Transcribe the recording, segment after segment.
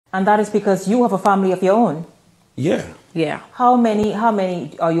And that is because you have a family of your own? Yeah. Yeah. How many,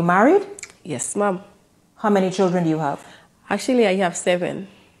 are you married? Yes, ma'am. How many children do you have? Actually, I have 7.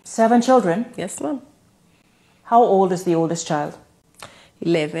 7 children? Yes, ma'am. How old is the oldest child?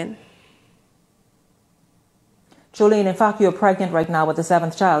 11. Julian, in fact, you're pregnant right now with the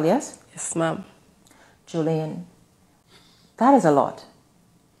 7th child, yes? Yes, ma'am. Julian, that is a lot.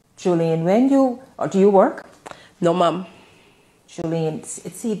 Julian, do you work? No, ma'am. Julian,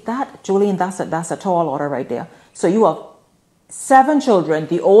 Julian, that's a tall order right there. So you have 7 children,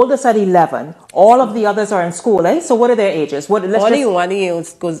 the oldest at 11, all of the others are in school, eh? So what are their ages? Only one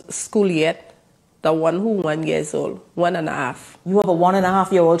years goes school yet. The one who 1 year old, 1.5. You have a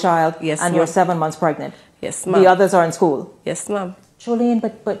 1.5-year-old child, yes, and you're 7 months pregnant. Yes, ma'am. The others are in school. Yes, ma'am. Julian,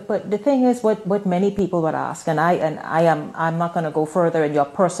 but the thing is, what many people would ask, and I'm not going to go further in your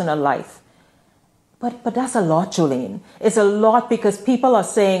personal life, but that's a lot, Julian. It's a lot because people are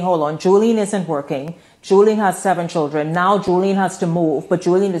saying, hold on, Julian isn't working. Julian has 7 children. Now Julian has to move, but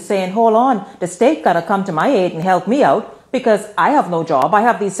Julian is saying, hold on, the state got to come to my aid and help me out because I have no job. I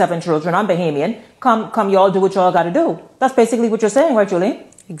have these 7 children. I'm Bahamian. Come, y'all do what y'all got to do. That's basically what you're saying, right, Julian?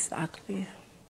 Exactly.